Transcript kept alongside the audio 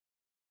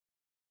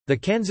The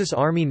Kansas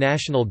Army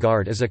National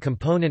Guard is a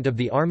component of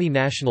the Army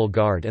National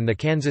Guard and the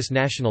Kansas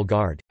National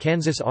Guard.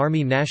 Kansas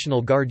Army National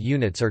Guard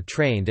units are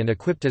trained and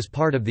equipped as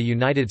part of the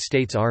United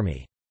States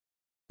Army.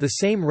 The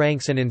same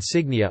ranks and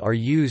insignia are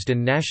used,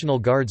 and National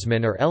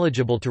Guardsmen are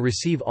eligible to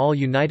receive all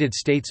United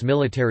States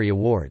military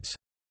awards.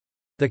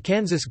 The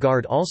Kansas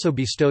Guard also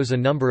bestows a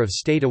number of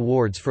state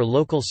awards for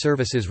local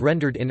services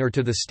rendered in or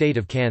to the state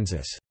of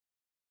Kansas.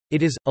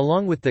 It is,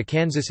 along with the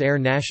Kansas Air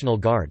National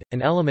Guard,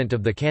 an element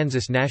of the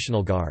Kansas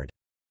National Guard.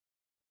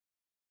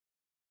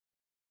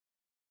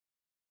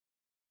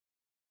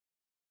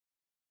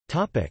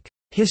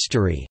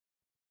 History.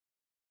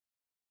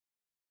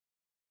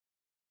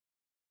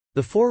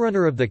 The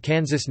forerunner of the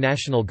Kansas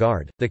National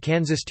Guard, the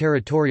Kansas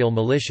Territorial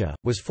Militia,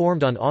 was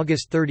formed on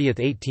August 30,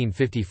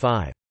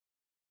 1855.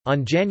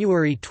 On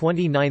January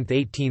 29,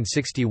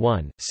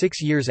 1861,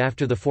 6 years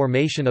after the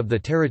formation of the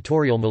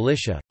Territorial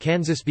Militia,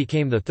 Kansas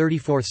became the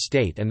 34th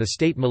state and the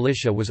state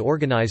militia was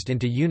organized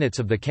into units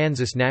of the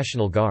Kansas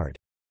National Guard.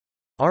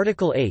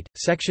 Article 8,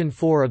 Section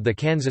 4 of the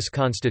Kansas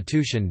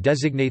Constitution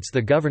designates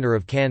the Governor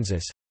of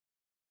Kansas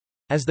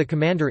as the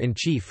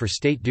Commander-in-Chief for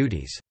state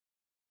duties.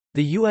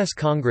 The U.S.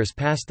 Congress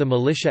passed the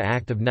Militia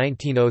Act of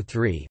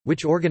 1903,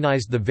 which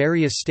organized the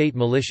various state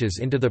militias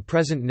into the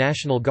present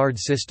National Guard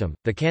system.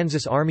 The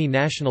Kansas Army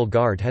National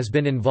Guard has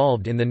been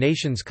involved in the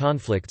nation's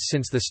conflicts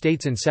since the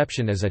state's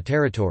inception as a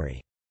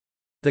territory.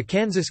 The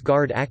Kansas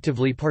Guard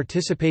actively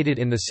participated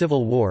in the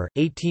Civil War,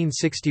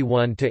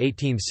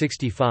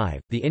 1861–1865,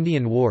 the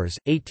Indian Wars,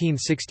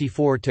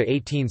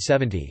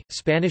 1864–1870,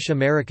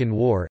 Spanish–American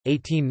War,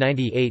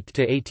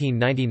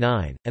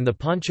 1898–1899, and the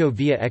Pancho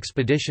Villa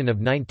Expedition of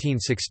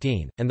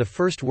 1916, and the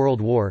First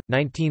World War,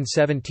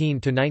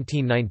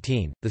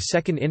 1917–1919. The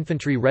 2nd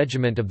Infantry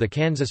Regiment of the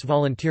Kansas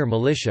Volunteer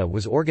Militia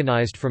was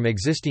organized from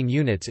existing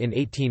units in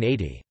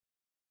 1880.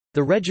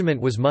 The regiment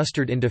was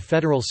mustered into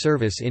federal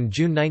service in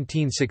June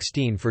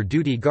 1916 for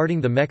duty guarding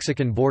the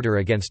Mexican border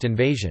against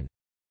invasion.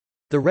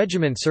 The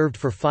regiment served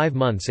for 5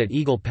 months at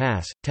Eagle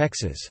Pass,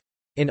 Texas.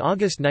 In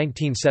August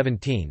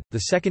 1917,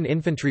 the 2nd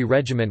Infantry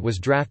Regiment was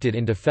drafted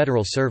into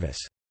federal service.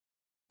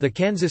 The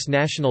Kansas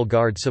National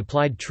Guard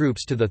supplied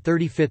troops to the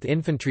 35th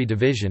Infantry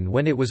Division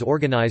when it was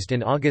organized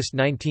in August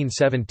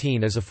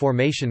 1917 as a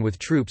formation with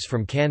troops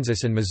from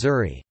Kansas and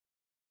Missouri.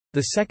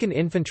 The 2nd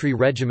Infantry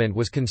Regiment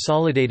was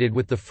consolidated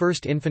with the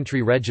 1st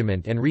Infantry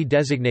Regiment and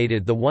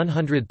redesignated the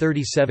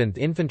 137th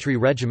Infantry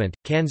Regiment,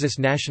 Kansas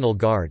National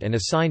Guard, and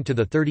assigned to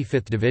the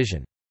 35th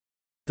Division.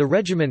 The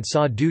regiment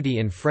saw duty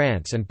in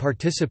France and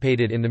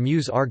participated in the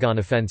Meuse-Argonne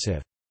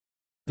offensive.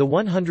 The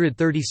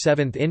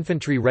 137th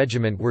Infantry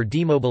Regiment were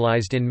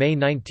demobilized in May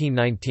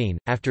 1919,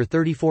 after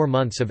 34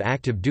 months of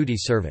active duty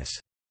service.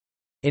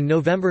 In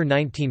November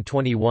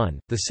 1921,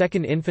 the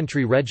 2nd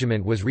Infantry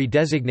Regiment was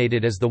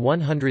redesignated as the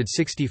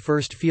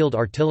 161st Field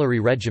Artillery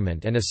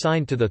Regiment and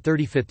assigned to the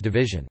 35th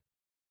Division.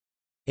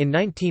 In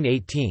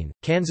 1918,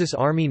 Kansas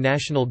Army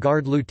National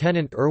Guard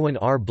Lieutenant Irwin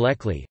R.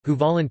 Bleckley, who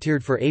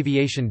volunteered for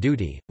aviation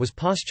duty, was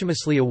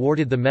posthumously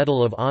awarded the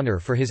Medal of Honor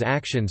for his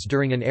actions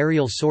during an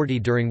aerial sortie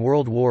during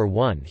World War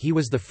I. He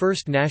was the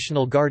first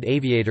National Guard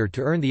aviator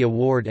to earn the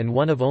award and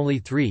one of only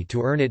 3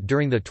 to earn it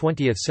during the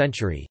 20th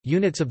century.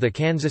 Units of the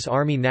Kansas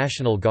Army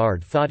National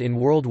Guard fought in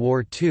World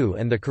War II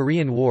and the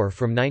Korean War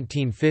from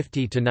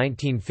 1950 to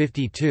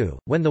 1952,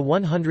 when the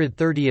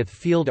 130th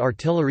Field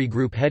Artillery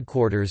Group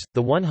headquarters,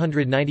 the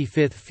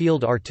 195th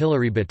Field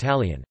Artillery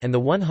Battalion, and the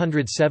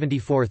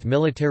 174th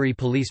Military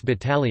Police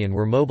Battalion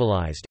were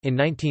mobilized. In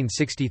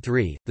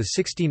 1963, the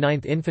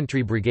 69th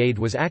Infantry Brigade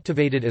was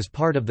activated as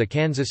part of the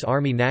Kansas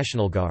Army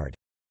National Guard.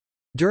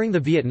 During the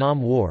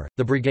Vietnam War,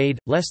 the brigade,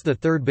 less the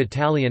 3rd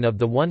Battalion of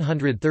the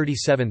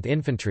 137th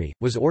Infantry,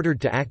 was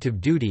ordered to active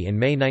duty in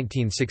May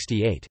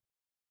 1968.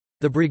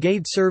 The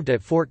brigade served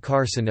at Fort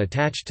Carson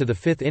attached to the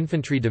 5th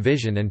Infantry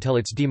Division until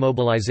its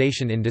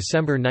demobilization in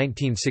December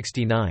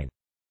 1969.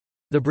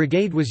 The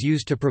brigade was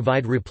used to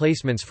provide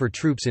replacements for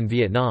troops in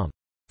Vietnam.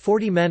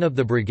 40 men of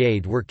the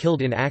brigade were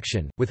killed in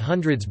action, with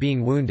hundreds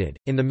being wounded.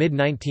 In the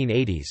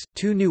mid-1980s,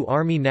 2 new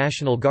Army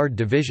National Guard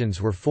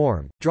divisions were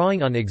formed,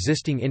 drawing on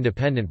existing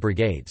independent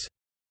brigades.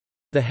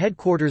 The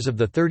headquarters of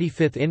the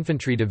 35th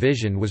Infantry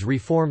Division was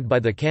reformed by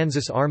the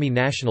Kansas Army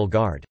National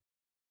Guard.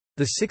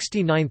 The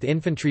 69th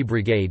Infantry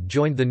Brigade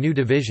joined the new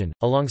division,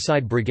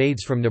 alongside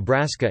brigades from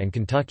Nebraska and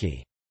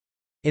Kentucky.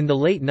 In the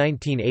late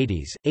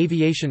 1980s,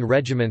 aviation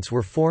regiments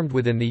were formed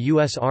within the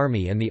U.S.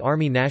 Army and the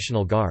Army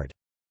National Guard.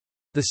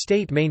 The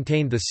state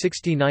maintained the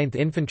 69th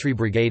Infantry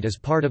Brigade as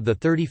part of the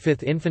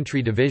 35th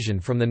Infantry Division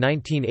from the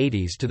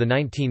 1980s to the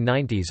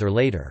 1990s or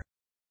later.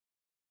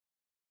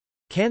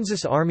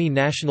 Kansas Army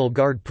National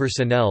Guard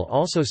personnel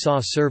also saw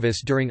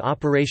service during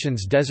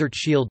Operations Desert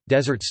Shield,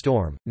 Desert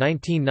Storm,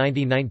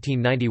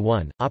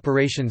 1990–1991,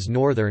 Operations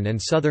Northern and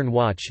Southern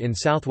Watch in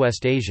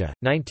Southwest Asia,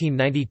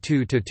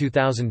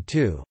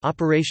 1992–2002,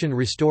 Operation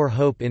Restore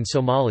Hope in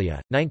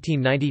Somalia,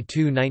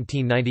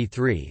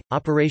 1992–1993,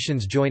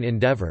 Operations Joint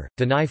Endeavour,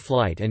 Deny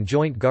Flight and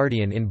Joint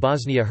Guardian in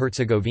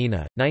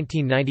Bosnia-Herzegovina,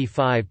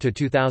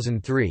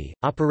 1995–2003,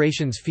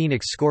 Operations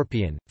Phoenix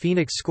Scorpion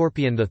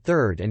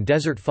III and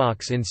Desert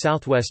Fox in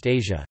Southwest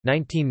Asia,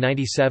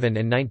 1997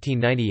 and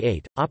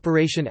 1998,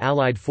 Operation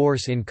Allied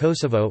Force in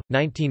Kosovo,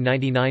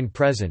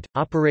 1999–present,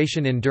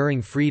 Operation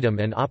Enduring Freedom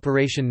and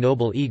Operation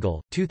Noble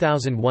Eagle,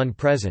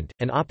 2001–present,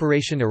 and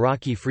Operation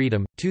Iraqi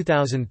Freedom,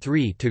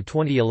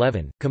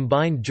 2003–2011,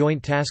 Combined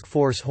Joint Task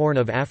Force Horn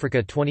of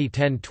Africa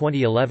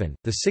 2010–2011.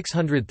 The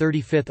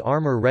 635th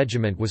Armor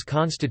Regiment was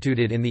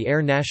constituted in the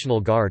Air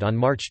National Guard on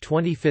March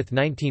 25,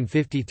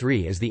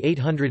 1953 as the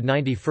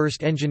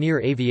 891st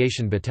Engineer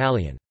Aviation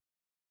Battalion.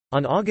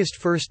 On August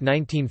 1,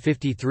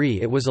 1953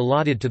 it was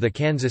allotted to the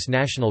Kansas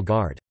National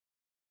Guard.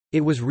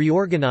 It was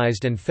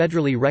reorganized and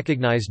federally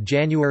recognized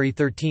January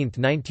 13,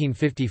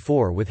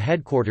 1954 with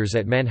headquarters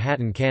at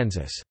Manhattan,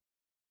 Kansas.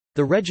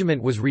 The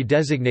regiment was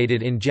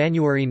redesignated in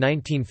January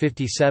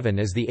 1957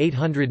 as the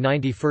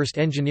 891st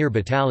Engineer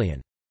Battalion.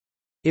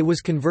 It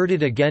was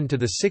converted again to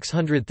the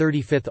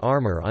 635th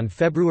Armor on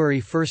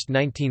February 1,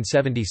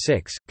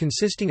 1976,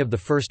 consisting of the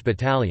 1st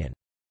Battalion.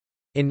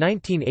 In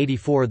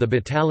 1984 the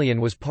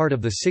battalion was part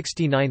of the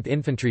 69th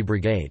Infantry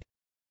Brigade.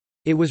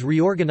 It was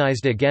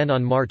reorganized again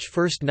on March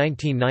 1,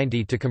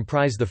 1990 to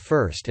comprise the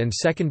 1st and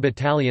 2nd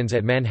Battalions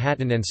at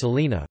Manhattan and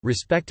Salina,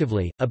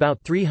 respectively. About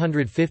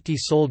 350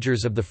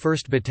 soldiers of the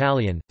 1st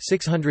Battalion,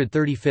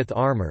 635th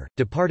Armor,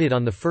 departed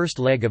on the first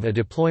leg of a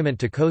deployment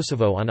to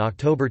Kosovo on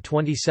October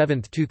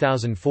 27,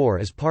 2004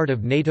 as part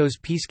of NATO's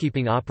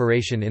peacekeeping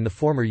operation in the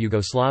former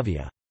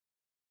Yugoslavia.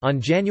 On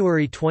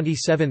January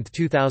 27,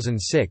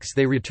 2006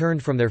 they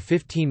returned from their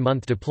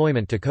 15-month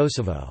deployment to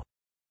Kosovo.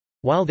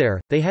 While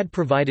there, they had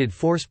provided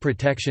force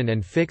protection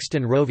and fixed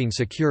and roving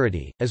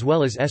security, as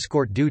well as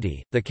escort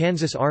duty. The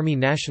Kansas Army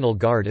National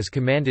Guard is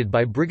commanded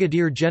by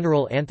Brigadier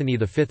General Anthony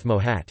V.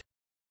 Mohat.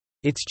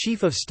 Its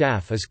Chief of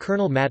Staff is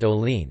Colonel Matt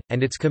O'Lean,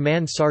 and its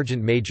Command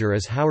Sergeant Major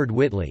is Howard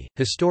Whitley.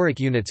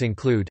 Historic units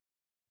include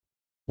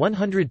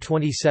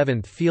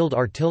 127th Field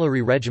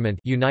Artillery Regiment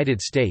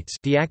United States,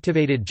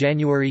 deactivated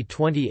January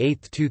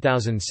 28,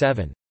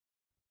 2007.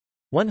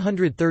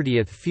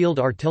 130th Field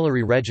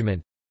Artillery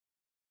Regiment,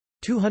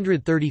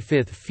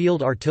 235th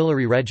Field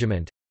Artillery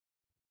Regiment,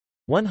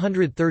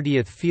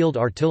 130th Field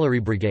Artillery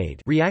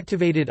Brigade,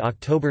 reactivated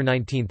October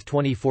 19,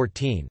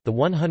 2014. The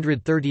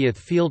 130th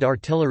Field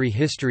Artillery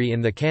history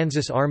in the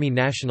Kansas Army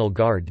National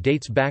Guard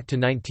dates back to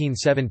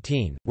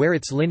 1917, where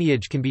its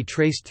lineage can be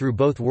traced through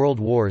both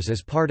World Wars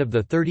as part of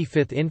the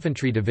 35th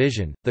Infantry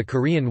Division, the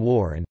Korean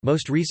War and,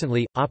 most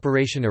recently,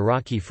 Operation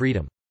Iraqi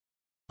Freedom.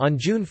 On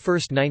June 1,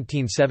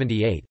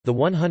 1978, the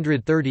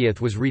 130th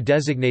was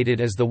redesignated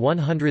as the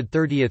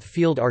 130th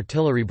Field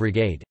Artillery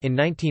Brigade. In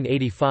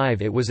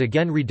 1985 it was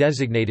again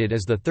redesignated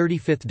as the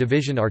 35th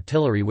Division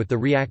Artillery with the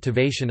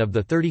reactivation of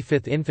the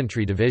 35th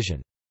Infantry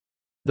Division.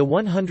 The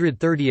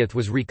 130th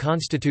was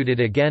reconstituted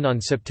again on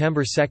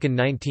September 2,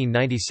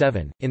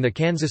 1997, in the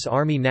Kansas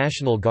Army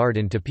National Guard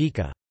in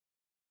Topeka.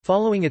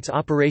 Following its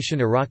Operation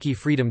Iraqi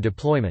Freedom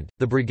deployment,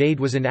 the brigade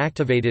was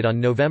inactivated on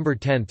November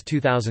 10,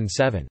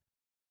 2007.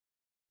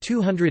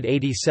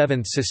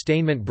 287th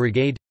Sustainment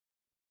Brigade,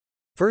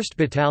 1st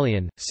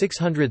Battalion,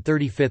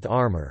 635th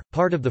Armor,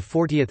 part of the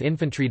 40th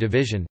Infantry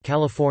Division,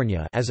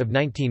 California, as of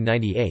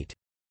 1998.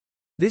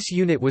 This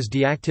unit was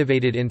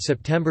deactivated in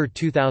September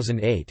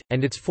 2008,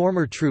 and its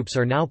former troops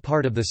are now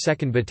part of the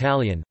 2nd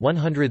Battalion,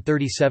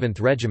 137th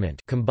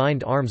Regiment,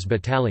 Combined Arms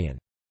Battalion.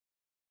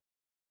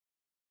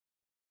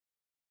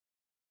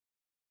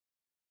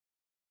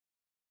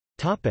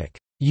 Topic: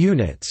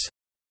 Units.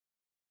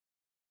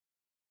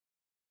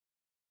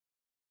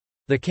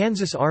 The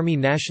Kansas Army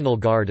National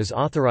Guard is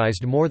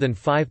authorized more than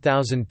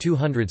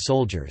 5,200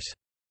 soldiers.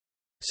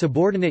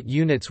 Subordinate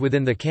units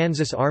within the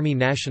Kansas Army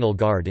National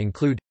Guard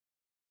include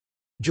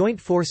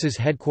Joint Forces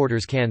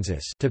Headquarters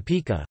Kansas,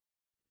 Topeka,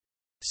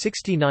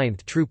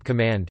 69th Troop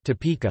Command,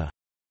 Topeka,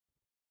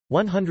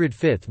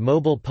 105th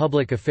Mobile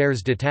Public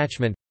Affairs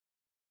Detachment,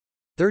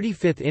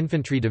 35th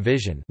Infantry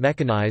Division,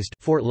 mechanized,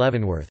 Fort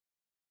Leavenworth,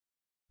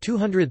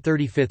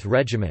 235th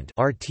Regiment,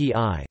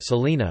 RTI,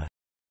 Salina,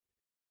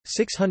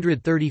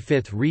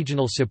 635th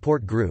Regional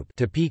Support Group,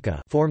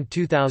 Topeka, formed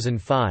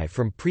 2005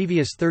 from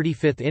previous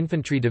 35th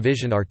Infantry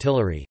Division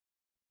Artillery,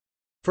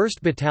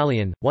 1st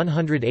Battalion,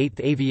 108th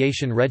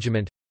Aviation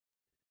Regiment,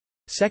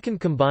 2nd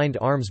Combined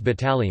Arms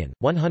Battalion,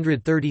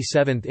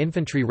 137th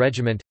Infantry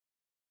Regiment,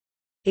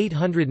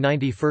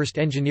 891st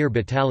Engineer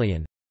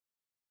Battalion,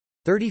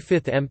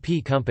 35th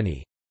MP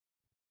Company,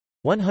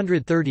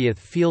 130th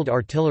Field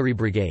Artillery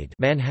Brigade,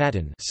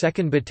 Manhattan,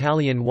 2nd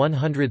Battalion,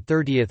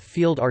 130th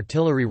Field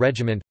Artillery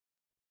Regiment,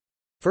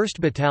 1st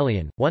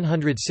Battalion,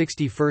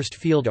 161st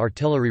Field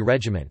Artillery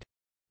Regiment,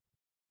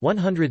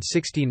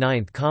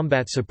 169th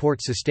Combat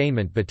Support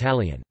Sustainment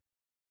Battalion.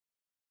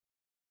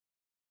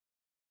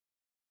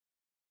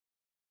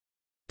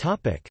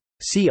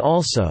 See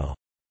also: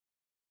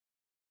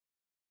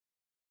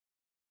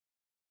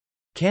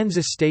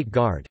 Kansas State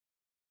Guard.